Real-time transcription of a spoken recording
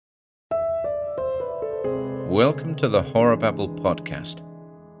Welcome to the Horror Babble podcast.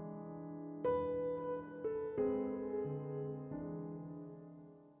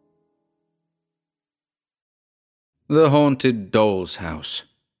 The Haunted Doll's House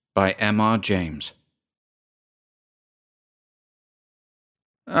by M.R. James.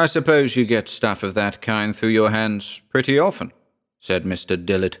 I suppose you get stuff of that kind through your hands pretty often, said Mr.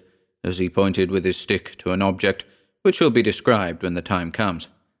 Dillett, as he pointed with his stick to an object which will be described when the time comes.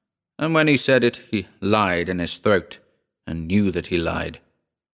 And when he said it, he lied in his throat, and knew that he lied.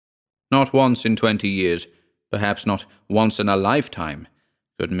 Not once in 20 years, perhaps not once in a lifetime,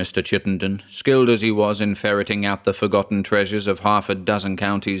 could Mr. Chittenden, skilled as he was in ferreting out the forgotten treasures of half a dozen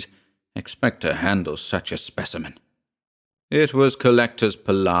counties, expect to handle such a specimen. It was collector's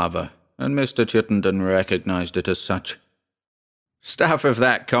palaver, and Mr. Chittenden recognized it as such. "Stuff of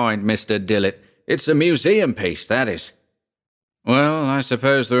that kind, Mr. Dillett. It's a museum piece, that is." "Well, I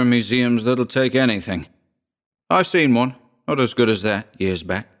suppose there are museums that'll take anything. I've seen one, not as good as that, years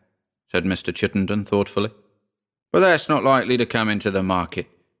back," said Mr. Chittenden thoughtfully. "But that's not likely to come into the market,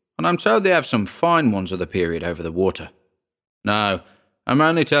 and I'm told they have some fine ones of the period over the water. No, I'm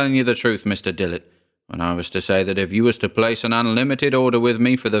only telling you the truth, Mr. Dillett, when I was to say that if you was to place an unlimited order with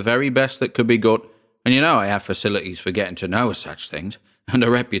me for the very best that could be got, and you know I have facilities for getting to know of such things, and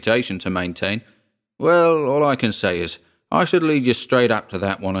a reputation to maintain, well, all I can say is, I should lead you straight up to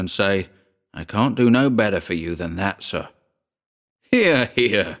that one and say, I can't do no better for you than that, sir." "Hear,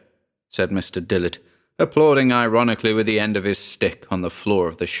 hear," said Mr. Dillett, applauding ironically with the end of his stick on the floor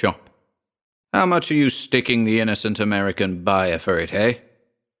of the shop. "How much are you sticking the innocent American buyer for it, eh?"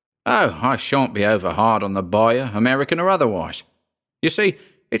 "Oh, I shan't be over hard on the buyer, American or otherwise. You see,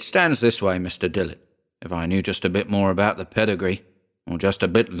 it stands this way, Mr. Dillett. If I knew just a bit more about the pedigree, or just a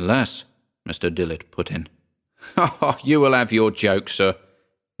bit less," Mr. Dillett put in. "Oh, you will have your joke, sir.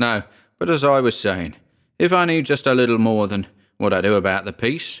 No, but as I was saying, if I knew just a little more than what I do about the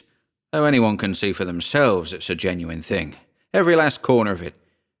piece, though anyone can see for themselves it's a genuine thing, every last corner of it,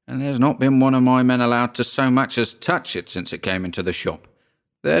 and there's not been one of my men allowed to so much as touch it since it came into the shop,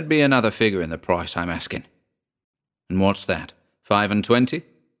 there'd be another figure in the price I'm asking." "And what's that, 5 and 20?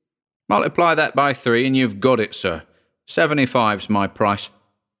 Multiply that by 3 and you've got it, sir. 75's my price."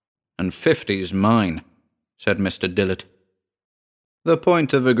 "And 50's mine," said Mr. Dillett. The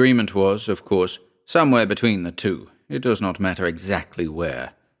point of agreement was, of course, somewhere between the two. It does not matter exactly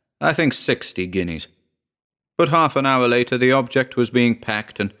where. I think 60 guineas. But half an hour later the object was being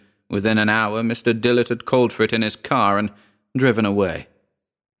packed, and within an hour Mr. Dillett had called for it in his car and driven away.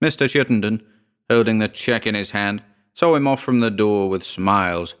 Mr. Chittenden, holding the cheque in his hand, saw him off from the door with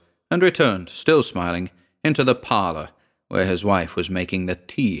smiles, and returned, still smiling, into the parlour, where his wife was making the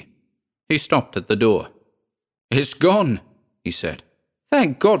tea. He stopped at the door. "It's gone," he said.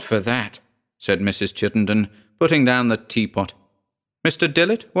 "Thank God for that," said Mrs. Chittenden, putting down the teapot. "Mr.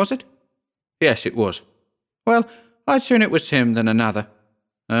 Dillett, was it?" "Yes, it was." "Well, I'd sooner it was him than another."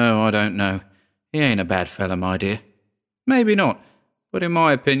 "Oh, I don't know. He ain't a bad fellow, my dear." "Maybe not, but in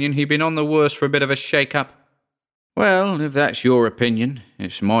my opinion he'd been on the worse for a bit of a shake-up." "Well, if that's your opinion,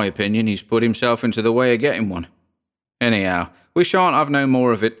 it's my opinion he's put himself into the way of getting one. Anyhow, we shan't have no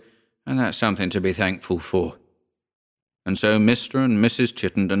more of it, and that's something to be thankful for." And so Mr. and Mrs.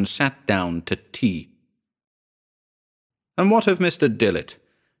 Chittenden sat down to tea. And what of Mr. Dillett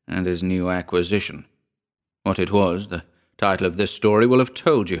and his new acquisition? What it was, the title of this story will have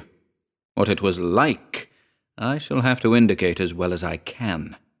told you. What it was like, I shall have to indicate as well as I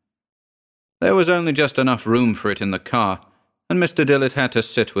can. There was only just enough room for it in the car, and Mr. Dillett had to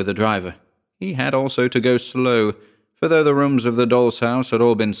sit with the driver. He had also to go slow, for though the rooms of the doll's house had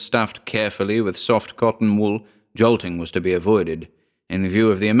all been stuffed carefully with soft cotton wool, jolting was to be avoided, in view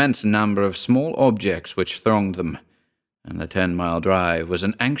of the immense number of small objects which thronged them, and the 10-mile drive was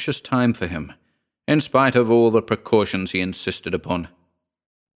an anxious time for him, in spite of all the precautions he insisted upon.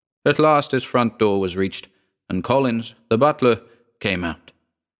 At last his front door was reached, and Collins, the butler, came out.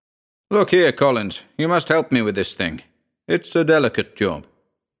 "Look here, Collins, you must help me with this thing. It's a delicate job.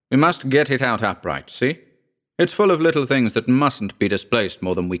 We must get it out upright, see? It's full of little things that mustn't be displaced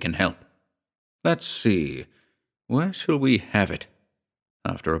more than we can help. Let's see, where shall we have it?"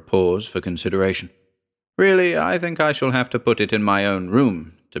 After a pause for consideration. "Really, I think I shall have to put it in my own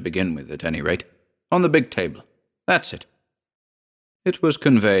room, to begin with, at any rate. On the big table. That's it." It was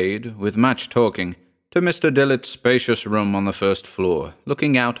conveyed, with much talking, to Mr. Dillett's spacious room on the first floor,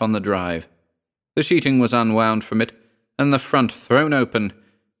 looking out on the drive. The sheeting was unwound from it, and the front thrown open,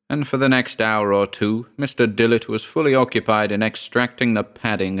 and for the next hour or two Mr. Dillett was fully occupied in extracting the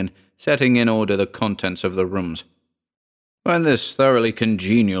padding and setting in order the contents of the rooms. When this thoroughly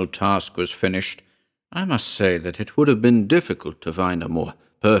congenial task was finished, I must say that it would have been difficult to find a more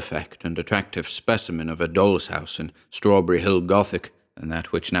perfect and attractive specimen of a doll's house in Strawberry Hill Gothic than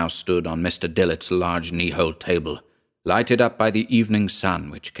that which now stood on Mr. Dillet's large knee-hole table, lighted up by the evening sun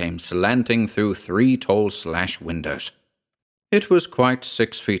which came slanting through 3 tall slash windows. It was quite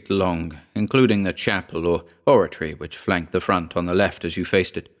 6 feet long, including the chapel or oratory which flanked the front on the left as you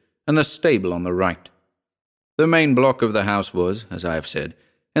faced it, and the stable on the right. The main block of the house was, as I have said,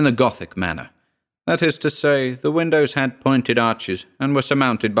 in the Gothic manner. That is to say, the windows had pointed arches and were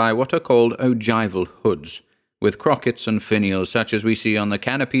surmounted by what are called ogival hoods, with crockets and finials such as we see on the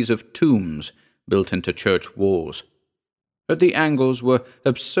canopies of tombs built into church walls. At the angles were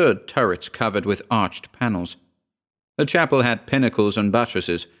absurd turrets covered with arched panels. The chapel had pinnacles and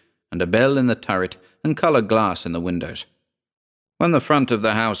buttresses, and a bell in the turret and coloured glass in the windows. When the front of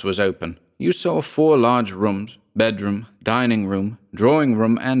the house was open, you saw 4 large rooms, bedroom, dining room, drawing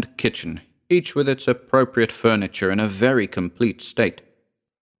room, and kitchen, each with its appropriate furniture in a very complete state.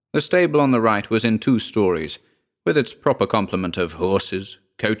 The stable on the right was in 2 stories, with its proper complement of horses,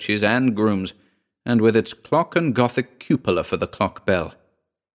 coaches, and grooms, and with its clock and Gothic cupola for the clock bell.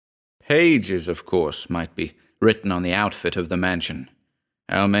 Pages, of course, might be written on the outfit of the mansion.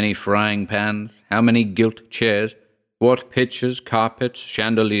 How many frying pans, how many gilt chairs, what pictures, carpets,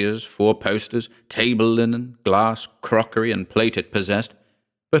 chandeliers, 4 posters, table linen, glass, crockery, and plate it possessed,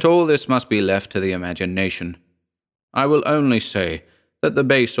 but all this must be left to the imagination. I will only say that the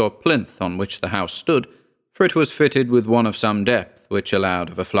base or plinth on which the house stood, for it was fitted with one of some depth, which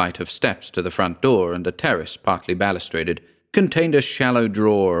allowed of a flight of steps to the front door and a terrace partly balustraded, contained a shallow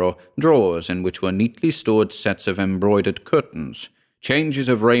drawer or drawers in which were neatly stored sets of embroidered curtains, changes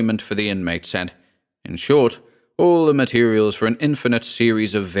of raiment for the inmates, and, in short, all the materials for an infinite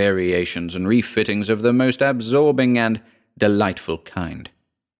series of variations and refittings of the most absorbing and delightful kind.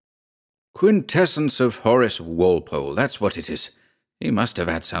 Quintessence of Horace Walpole, that's what it is. He must have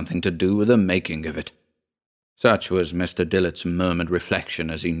had something to do with the making of it. Such was Mr. Dillet's murmured reflection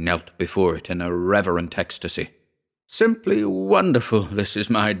as he knelt before it in a reverent ecstasy. Simply wonderful, this is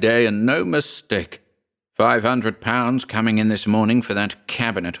my day, and no mistake. £500 coming in this morning for that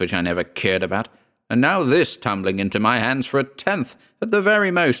cabinet which I never cared about, and now this tumbling into my hands for 1/10, at the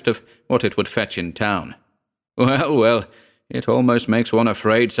very most, of what it would fetch in town. Well, well, it almost makes one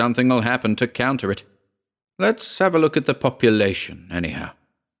afraid something'll happen to counter it. Let's have a look at the population, anyhow.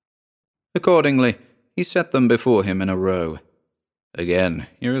 Accordingly, he set them before him in a row. Again,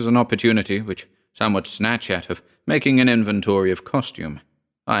 here is an opportunity, which some would snatch at, of making an inventory of costume.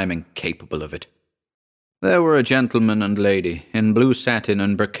 I am incapable of it. There were a gentleman and lady, in blue satin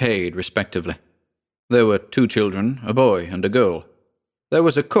and brocade, respectively. There were 2 children, a boy and a girl. There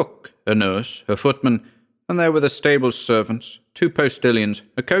was a cook, a nurse, a footman, and there were the stable servants, 2 postilions,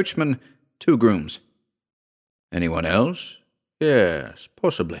 a coachman, 2 grooms. Anyone else? Yes,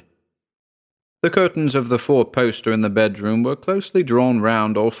 possibly. The curtains of the 4-poster in the bedroom were closely drawn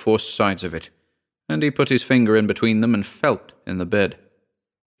round all 4 sides of it, and he put his finger in between them and felt in the bed.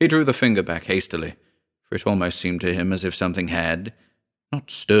 He drew the finger back hastily, for it almost seemed to him as if something had,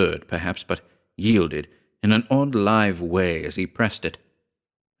 not stirred perhaps, but yielded in an odd live way as he pressed it.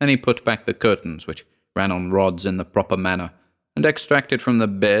 Then he put back the curtains, which ran on rods in the proper manner, and extracted from the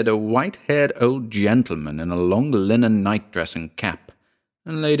bed a white-haired old gentleman in a long linen nightdress and cap,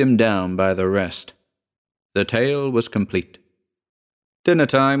 and laid him down by the rest. The tale was complete.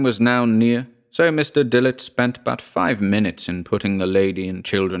 Dinner-time was now near, so Mr. Dillet spent but 5 minutes in putting the lady and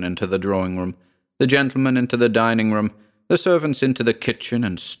children into the drawing-room, the gentleman into the dining-room, the servants into the kitchen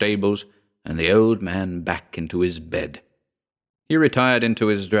and stables, and the old man back into his bed. He retired into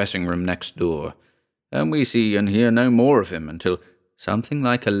his dressing-room next door, and we see and hear no more of him until something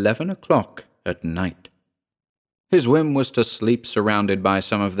like 11 o'clock at night. His whim was to sleep surrounded by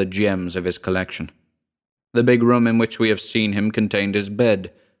some of the gems of his collection. The big room in which we have seen him contained his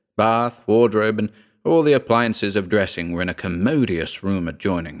bed, bath, wardrobe, and all the appliances of dressing were in a commodious room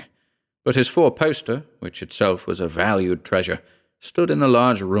adjoining. But his 4-poster, which itself was a valued treasure, stood in the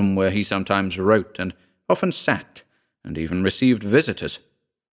large room where he sometimes wrote and often sat, and even received visitors.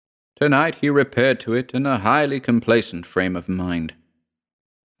 Tonight he repaired to it in a highly complacent frame of mind.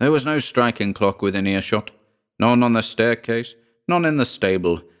 There was no striking clock within earshot, none on the staircase, none in the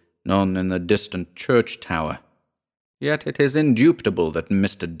stable, none in the distant church tower. Yet it is indubitable that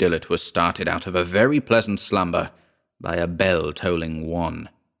Mr. Dillet was started out of a very pleasant slumber by a bell tolling 1.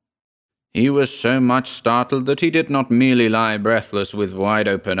 He was so much startled that he did not merely lie breathless with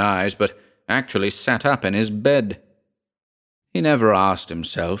wide-open eyes, but actually sat up in his bed. He never asked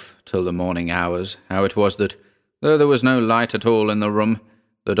himself, till the morning hours, how it was that, though there was no light at all in the room,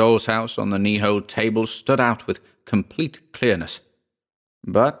 The doll's house on the knee-hole table stood out with complete clearness.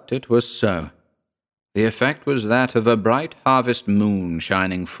 But it was so. The effect was that of a bright harvest moon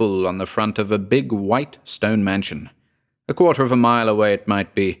shining full on the front of a big white stone mansion. A quarter of a mile away it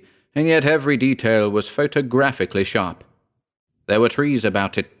might be, and yet every detail was photographically sharp. There were trees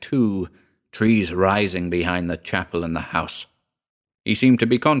about it, too, trees rising behind the chapel and the house. He seemed to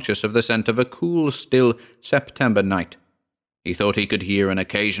be conscious of the scent of a cool, still September night. He thought he could hear an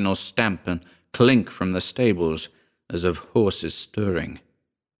occasional stamp and clink from the stables, as of horses stirring.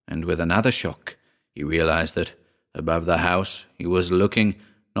 And with another shock, he realized that, above the house, he was looking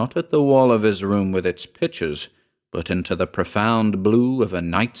not at the wall of his room with its pictures, but into the profound blue of a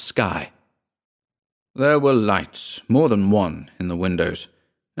night sky. There were lights, more than one, in the windows,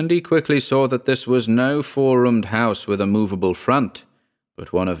 and he quickly saw that this was no four-roomed house with a movable front,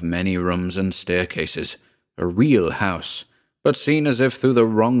 but one of many rooms and staircases, a real house, but seen as if through the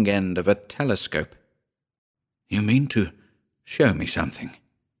wrong end of a telescope. "You mean to show me something?"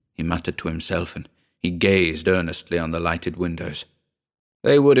 he muttered to himself, and he gazed earnestly on the lighted windows.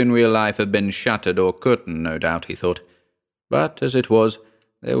 They would in real life have been shuttered or curtained, no doubt, he thought, but as it was,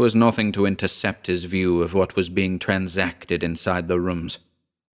 there was nothing to intercept his view of what was being transacted inside the rooms.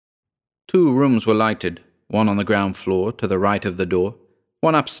 2 rooms were lighted, one on the ground floor to the right of the door,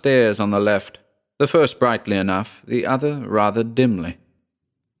 one upstairs on the left, the first brightly enough, the other rather dimly.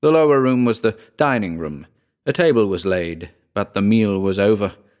 The lower room was the dining room. A table was laid, but the meal was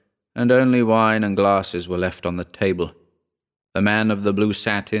over, and only wine and glasses were left on the table. The man of the blue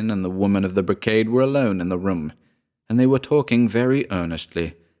satin and the woman of the brocade were alone in the room, and they were talking very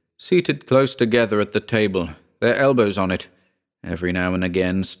earnestly, seated close together at the table, their elbows on it, every now and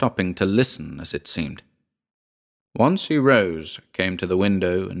again stopping to listen, as it seemed. Once he rose, came to the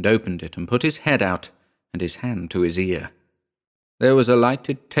window, and opened it, and put his head out, and his hand to his ear. There was a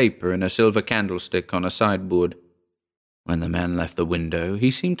lighted taper in a silver candlestick on a sideboard. When the man left the window,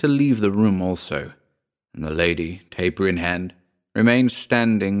 he seemed to leave the room also, and the lady, taper in hand, remained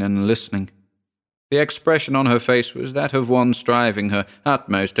standing and listening. The expression on her face was that of one striving her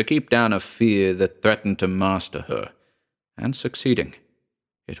utmost to keep down a fear that threatened to master her, and succeeding.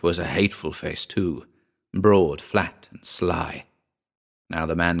 It was a hateful face, too, broad, flat, and sly. Now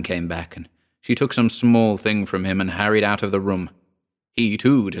the man came back, and she took some small thing from him and hurried out of the room. He,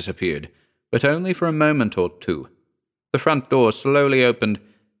 too, disappeared, but only for a moment or two. The front door slowly opened,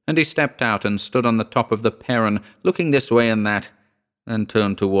 and he stepped out and stood on the top of the perron, looking this way and that, then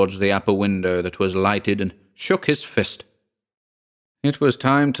turned towards the upper window that was lighted and shook his fist. It was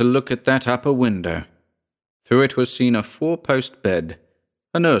time to look at that upper window. Through it was seen a 4-post bed,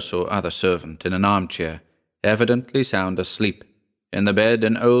 a nurse or other servant in an armchair, evidently sound asleep. In the bed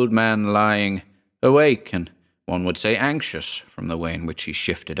an old man lying, awake and, one would say, anxious from the way in which he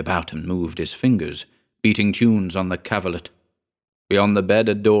shifted about and moved his fingers, beating tunes on the coverlet. Beyond the bed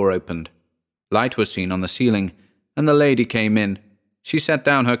a door opened. Light was seen on the ceiling, and the lady came in. She set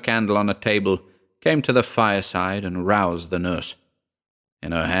down her candle on a table, came to the fireside, and roused the nurse.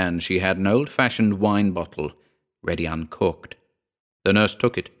 In her hand she had an old-fashioned wine bottle, ready uncorked. The nurse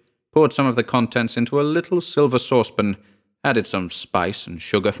took it, poured some of the contents into a little silver saucepan, added some spice and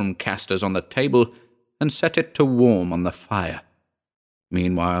sugar from castors on the table, and set it to warm on the fire.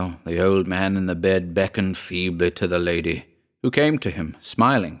 Meanwhile, the old man in the bed beckoned feebly to the lady, who came to him,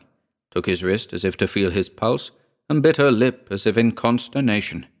 smiling, took his wrist as if to feel his pulse, and bit her lip as if in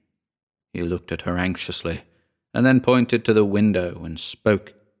consternation. He looked at her anxiously, and then pointed to the window and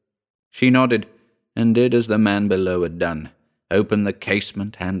spoke. She nodded, and did as the man below had done, opened the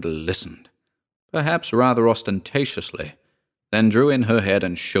casement and listened, perhaps rather ostentatiously, then drew in her head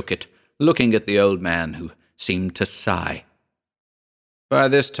and shook it, looking at the old man, who seemed to sigh. By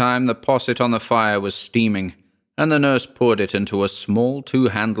this time the posset on the fire was steaming, and the nurse poured it into a small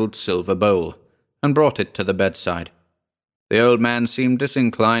 2-handled silver bowl, and brought it to the bedside. The old man seemed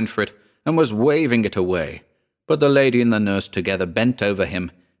disinclined for it, and was waving it away, but the lady and the nurse together bent over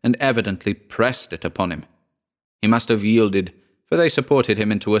him, and evidently pressed it upon him. He must have yielded, for they supported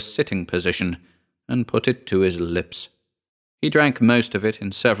him into a sitting position, and put it to his lips. He drank most of it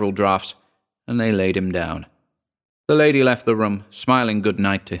in several draughts, and they laid him down. The lady left the room, smiling good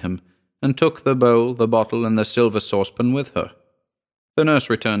night to him, and took the bowl, the bottle, and the silver saucepan with her. The nurse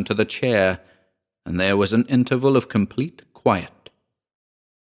returned to the chair, and there was an interval of complete quiet.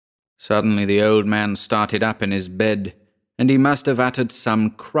 Suddenly the old man started up in his bed, and he must have uttered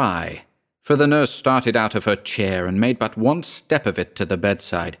some cry, for the nurse started out of her chair and made but one step of it to the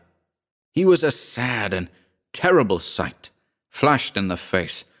bedside. He was a sad and terrible sight, flushed in the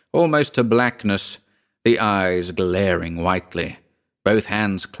face, almost to blackness, the eyes glaring whitely, both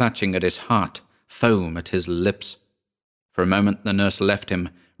hands clutching at his heart, foam at his lips. For a moment the nurse left him,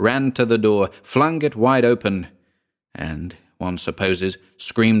 ran to the door, flung it wide open, and, one supposes,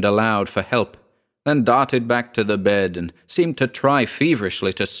 screamed aloud for help, then darted back to the bed and seemed to try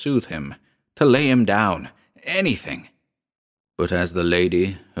feverishly to soothe him, to lay him down, anything. But as the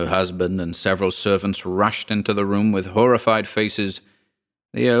lady, her husband, and several servants rushed into the room with horrified faces,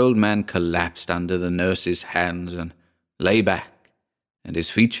 the old man collapsed under the nurse's hands and lay back, and his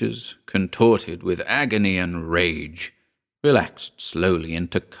features, contorted with agony and rage, relaxed slowly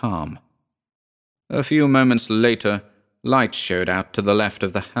into calm. A few moments later, lights showed out to the left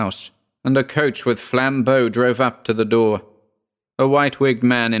of the house, and a coach with flambeaux drove up to the door. A white-wigged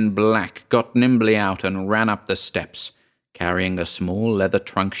man in black got nimbly out and ran up the steps, carrying a small leather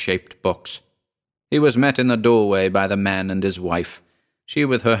trunk-shaped box. He was met in the doorway by the man and his wife, she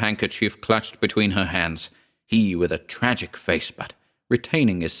with her handkerchief clutched between her hands, he with a tragic face but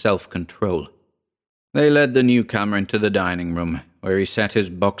retaining his self-control. They led the newcomer into the dining room, where he set his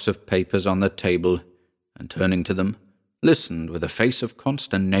box of papers on the table, and turning to them, listened with a face of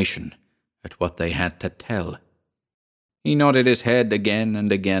consternation at what they had to tell. He nodded his head again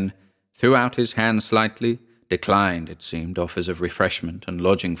and again, threw out his hand slightly, declined, it seemed, offers of refreshment and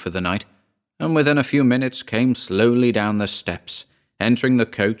lodging for the night, and within a few minutes came slowly down the steps, entering the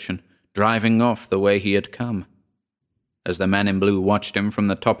coach and driving off the way he had come. As the man in blue watched him from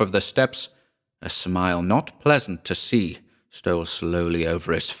the top of the steps, a smile not pleasant to see stole slowly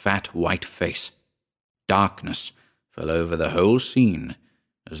over his fat white face. Darkness fell over the whole scene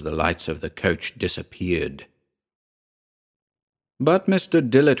as the lights of the coach disappeared. But Mr.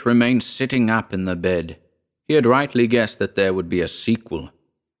 Dillett remained sitting up in the bed. He had rightly guessed that there would be a sequel.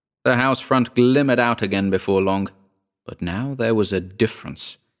 The house front glimmered out again before long, but now there was a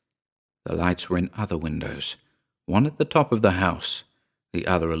difference. The lights were in other windows, one at the top of the house, the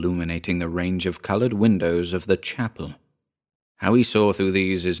other illuminating the range of coloured windows of the chapel. How he saw through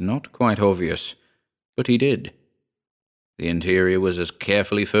these is not quite obvious, but he did. The interior was as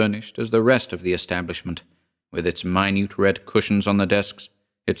carefully furnished as the rest of the establishment, with its minute red cushions on the desks,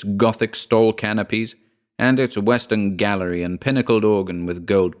 its Gothic stall canopies, and its western gallery and pinnacled organ with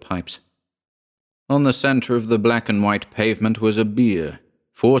gold pipes. On the centre of the black and white pavement was a bier,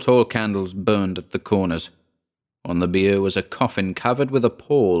 4 tall candles burned at the corners. On the bier was a coffin covered with a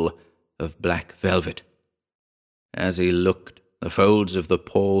pall of black velvet. As he looked, the folds of the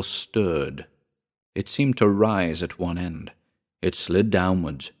pall stirred. It seemed to rise at one end. It slid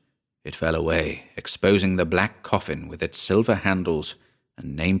downwards. It fell away, exposing the black coffin with its silver handles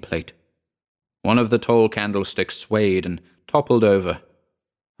and nameplate. One of the tall candlesticks swayed and toppled over.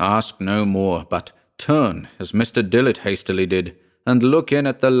 Ask no more, but turn, as Mr. Dillett hastily did, and look in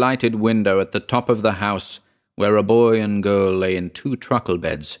at the lighted window at the top of the house, where a boy and girl lay in 2 truckle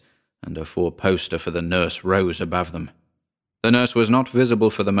beds, and a 4-poster for the nurse rose above them. The nurse was not visible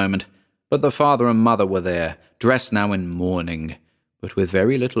for the moment, but the father and mother were there, dressed now in mourning, but with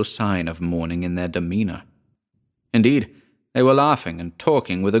very little sign of mourning in their demeanour. Indeed, they were laughing and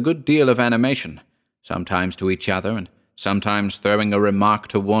talking with a good deal of animation, sometimes to each other, and sometimes throwing a remark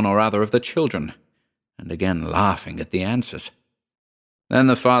to one or other of the children, and again laughing at the answers. Then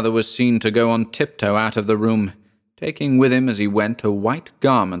the father was seen to go on tiptoe out of the room, taking with him as he went a white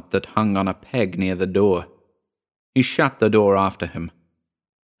garment that hung on a peg near the door. He shut the door after him.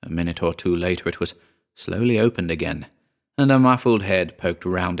 A minute or two later it was slowly opened again, and a muffled head poked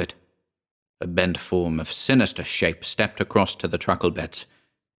round it. A bent form of sinister shape stepped across to the truckle beds,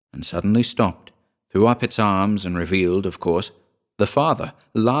 and suddenly stopped, threw up its arms, and revealed, of course, the father,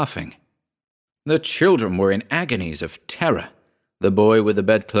 laughing. The children were in agonies of terror, the boy with the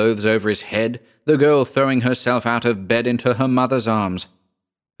bedclothes over his head, the girl throwing herself out of bed into her mother's arms.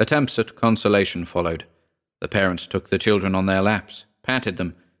 Attempts at consolation followed. The parents took the children on their laps, patted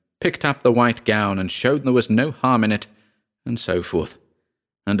them, picked up the white gown and showed there was no harm in it, and so forth,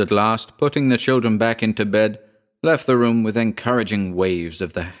 and at last, putting the children back into bed, left the room with encouraging waves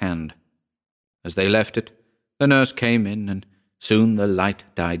of the hand. As they left it, the nurse came in, and soon the light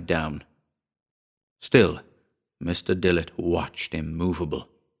died down. Still, Mr. Dillett watched immovable.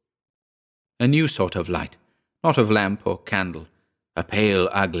 A new sort of light, not of lamp or candle, a pale,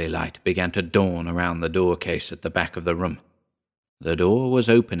 ugly light began to dawn around the door-case at the back of the room. The door was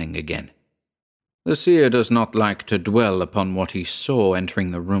opening again. The seer does not like to dwell upon what he saw entering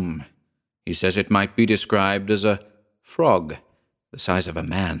the room. He says it might be described as a frog, the size of a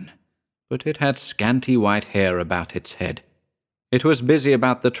man, but it had scanty white hair about its head. It was busy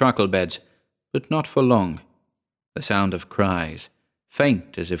about the truckle beds, but not for long. The sound of cries,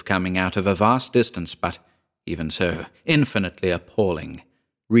 faint as if coming out of a vast distance, but even so infinitely appalling,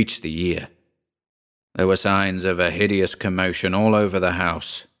 reached the ear. There were signs of a hideous commotion all over the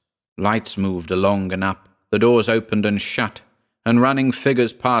house. Lights moved along and up, the doors opened and shut, and running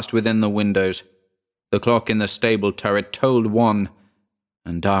figures passed within the windows. The clock in the stable turret tolled 1,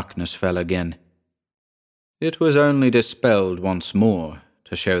 and darkness fell again. It was only dispelled once more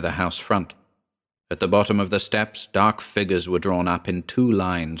to show the house front. At the bottom of the steps, dark figures were drawn up in 2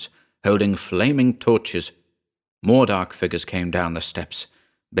 lines, holding flaming torches. More dark figures came down the steps,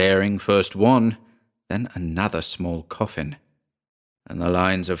 bearing first one, then another small coffin. And the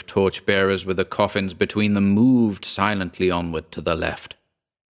lines of torch-bearers with the coffins between them moved silently onward to the left.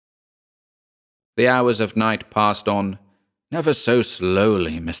 The hours of night passed on, never so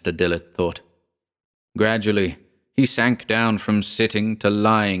slowly, Mr. Dillett thought. Gradually, he sank down from sitting to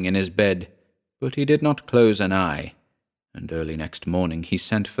lying in his bed, but he did not close an eye, and early next morning he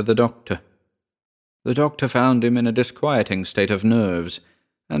sent for the doctor. The doctor found him in a disquieting state of nerves,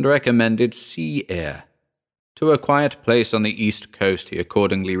 and recommended sea air. To a quiet place on the east coast he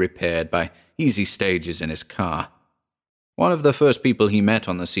accordingly repaired by easy stages in his car. One of the first people he met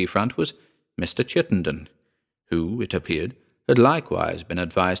on the seafront was Mr. Chittenden, who, it appeared, had likewise been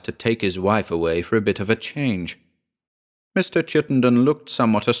advised to take his wife away for a bit of a change. Mr. Chittenden looked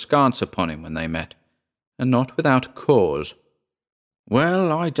somewhat askance upon him when they met, and not without cause.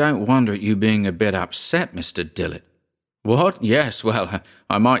 "Well, I don't wonder at you being a bit upset, Mr. Dillett." "What? Yes, well,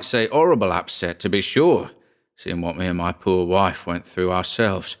 I might say horrible upset, to be sure, seeing what me and my poor wife went through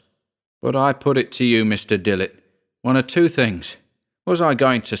ourselves. But I put it to you, Mr. Dillett, one of 2 things. Was I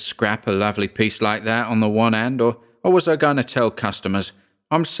going to scrap a lovely piece like that on the one hand, or was I going to tell customers,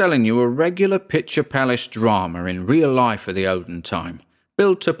 I'm selling you a regular picture palace drama in real life of the olden time,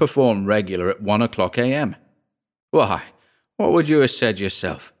 billed to perform regular at 1:00 a.m. Why, what would you have said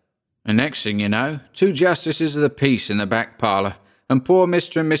yourself? And next thing you know, 2 justices of the peace in the back parlour, and poor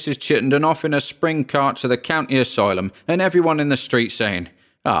Mr. and Mrs. Chittenden off in a spring cart to the county asylum, and everyone in the street saying,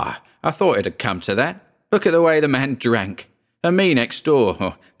 I thought it had come to that. Look at the way the man drank. And me next door,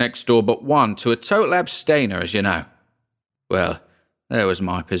 or next door but one, to a total abstainer, as you know. Well, there was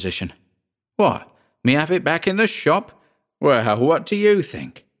my position. What, me have it back in the shop? Well, what do you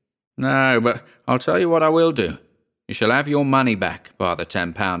think? No, but I'll tell you what I will do. You shall have your money back, by the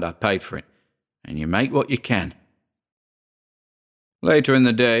 £10 I paid for it, and you make what you can. Later in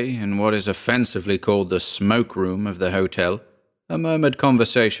the day, in what is offensively called the smoke room of the hotel, a murmured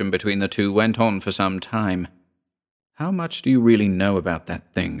conversation between the 2 went on for some time. How much do you really know about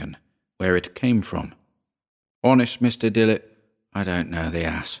that thing, and where it came from? Honest, Mr. Dillett, I don't know the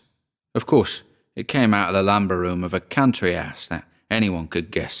ass. Of course, it came out of the lumber room of a country house that anyone could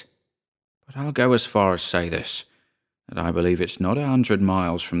guess. But I'll go as far as say this, that I believe it's not 100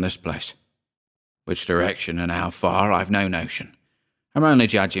 miles from this place. Which direction and how far, I've no notion. I'm only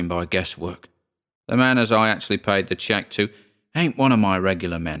judging by guesswork. The man as I actually paid the cheque to ain't one of my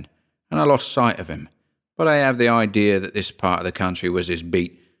regular men, and I lost sight of him. But I have the idea that this part of the country was his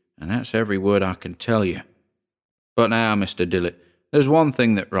beat, and that's every word I can tell you. But now, Mr. Dillett, there's one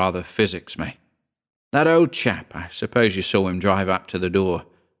thing that rather physics me. That old chap, I suppose you saw him drive up to the door.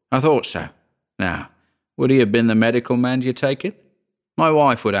 I thought so. Now, would he have been the medical man, do you take it? My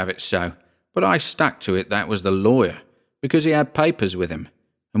wife would have it so, but I stuck to it that was the lawyer, because he had papers with him,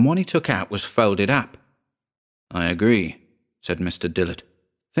 and one he took out was folded up. I agree, said Mr. Dillett.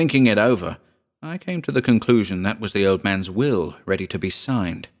 Thinking it over, I came to the conclusion that was the old man's will ready to be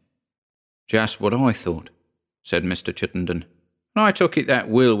signed. Just what I thought, said Mr. Chittenden. And I took it that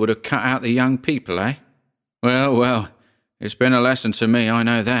will would have cut out the young people, eh? Well, it's been a lesson to me, I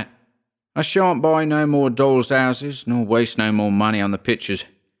know that. I shan't buy no more dolls' houses, nor waste no more money on the pictures.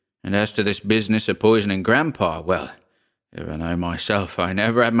 And as to this business of poisoning Grandpa, well, if I know myself, I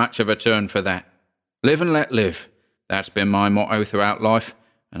never had much of a turn for that. Live and let live. That's been my motto throughout life,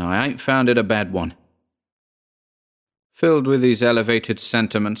 and I ain't found it a bad one. Filled with these elevated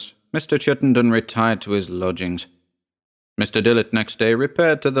sentiments, Mr. Chittenden retired to his lodgings. Mr. Dillett next day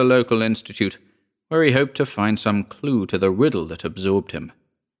repaired to the local institute, where he hoped to find some clue to the riddle that absorbed him.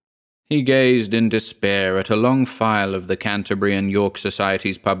 He gazed in despair at a long file of the Canterbury and York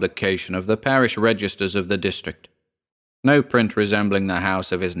Society's publication of the parish registers of the district. No print resembling the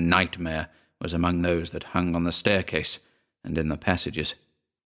house of his nightmare was among those that hung on the staircase and in the passages.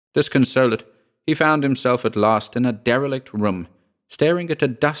 Disconsolate, he found himself at last in a derelict room, staring at a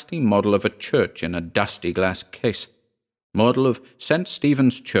dusty model of a church in a dusty glass case. Model of St.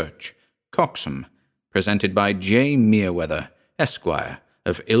 Stephen's Church, Coxham, presented by J. Mereweather, Esquire,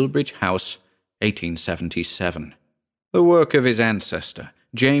 of Ilbridge House, 1877. The work of his ancestor,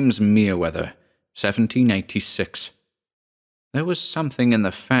 James Mereweather, 1786. There was something in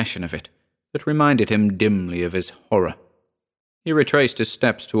the fashion of it that reminded him dimly of his horror. He retraced his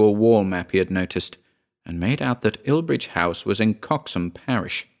steps to a wall map he had noticed, and made out that Ilbridge House was in Coxham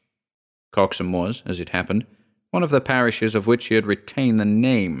parish. Coxham was, as it happened, one of the parishes of which he had retained the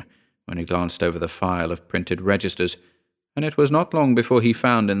name when he glanced over the file of printed registers, and it was not long before he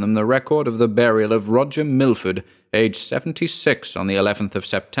found in them the record of the burial of Roger Milford, aged 76, on the 11th of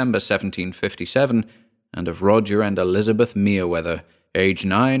September 1757, and of Roger and Elizabeth Merewether, aged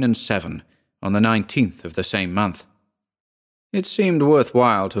 9 and 7, on the 19th of the same month. It seemed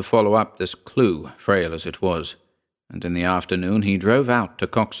worthwhile to follow up this clue, frail as it was, and in the afternoon he drove out to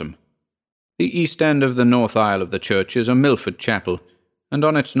Coxham. The east end of the north aisle of the church is a Milford chapel, and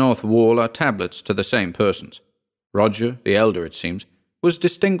on its north wall are tablets to the same persons. Roger, the elder it seems, was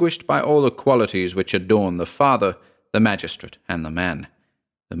distinguished by all the qualities which adorn the father, the magistrate, and the man.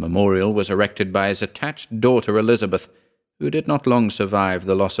 The memorial was erected by his attached daughter Elizabeth, who did not long survive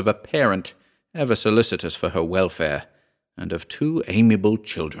the loss of a parent, ever solicitous for her welfare, and of 2 amiable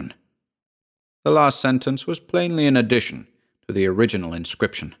children. The last sentence was plainly an addition to the original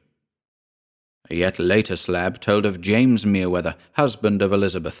inscription. A yet later slab told of James Merewether, husband of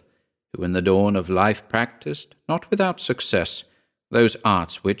Elizabeth, who in the dawn of life practised, not without success, those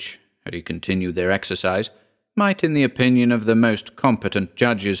arts which, had he continued their exercise, might, in the opinion of the most competent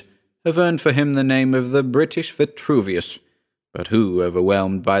judges, have earned for him the name of the British Vitruvius, but who,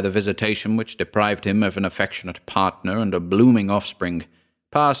 overwhelmed by the visitation which deprived him of an affectionate partner and a blooming offspring,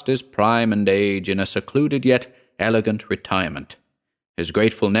 passed his prime and age in a secluded yet elegant retirement. His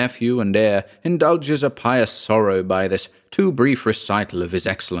grateful nephew and heir indulges a pious sorrow by this too brief recital of his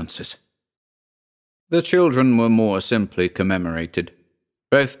excellences. The children were more simply commemorated.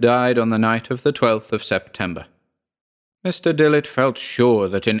 Both died on the night of the 12th of September. Mr. Dillett felt sure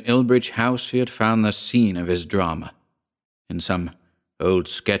that in Ilbridge House he had found the scene of his drama. In some old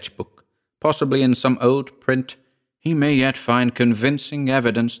sketch-book, possibly in some old print, he may yet find convincing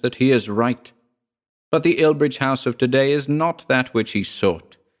evidence that he is right. But the Ilbridge House of today is not that which he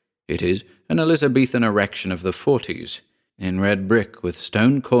sought. It is an Elizabethan erection of the 40s, in red brick with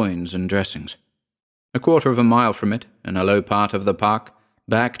stone coins and dressings. A quarter of a mile from it, in a low part of the park,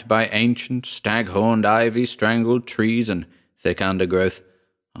 backed by ancient, stag-horned, ivy-strangled trees and thick undergrowth,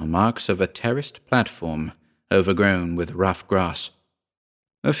 are marks of a terraced platform, overgrown with rough grass.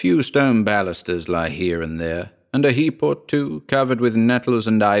 A few stone balusters lie here and there, and a heap or two, covered with nettles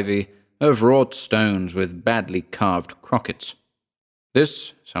and ivy, of wrought stones with badly carved crockets.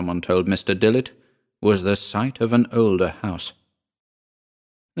 This, someone told Mr. Dillett, was the site of an older house.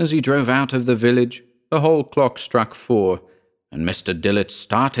 As he drove out of the village, the hall clock struck 4, and Mr. Dillett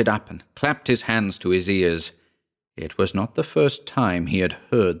started up and clapped his hands to his ears. It was not the first time he had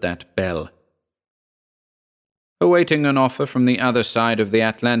heard that bell. Awaiting an offer from the other side of the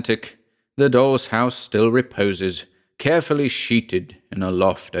Atlantic, the doll's house still reposes, carefully sheeted in a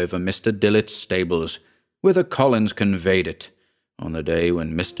loft over Mr. Dillett's stables, whither Collins conveyed it, on the day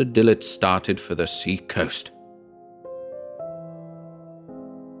when Mr. Dillett started for the sea coast.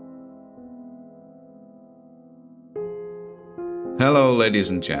 Hello, ladies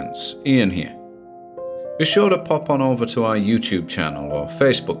and gents, Ian here. Be sure to pop on over to our YouTube channel or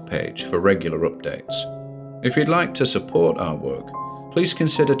Facebook page for regular updates. If you'd like to support our work, please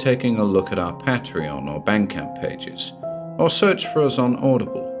consider taking a look at our Patreon or Bandcamp pages, or search for us on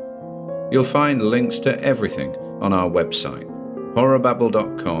Audible. You'll find links to everything on our website,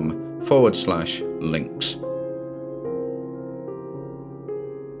 horrorbabble.com/links.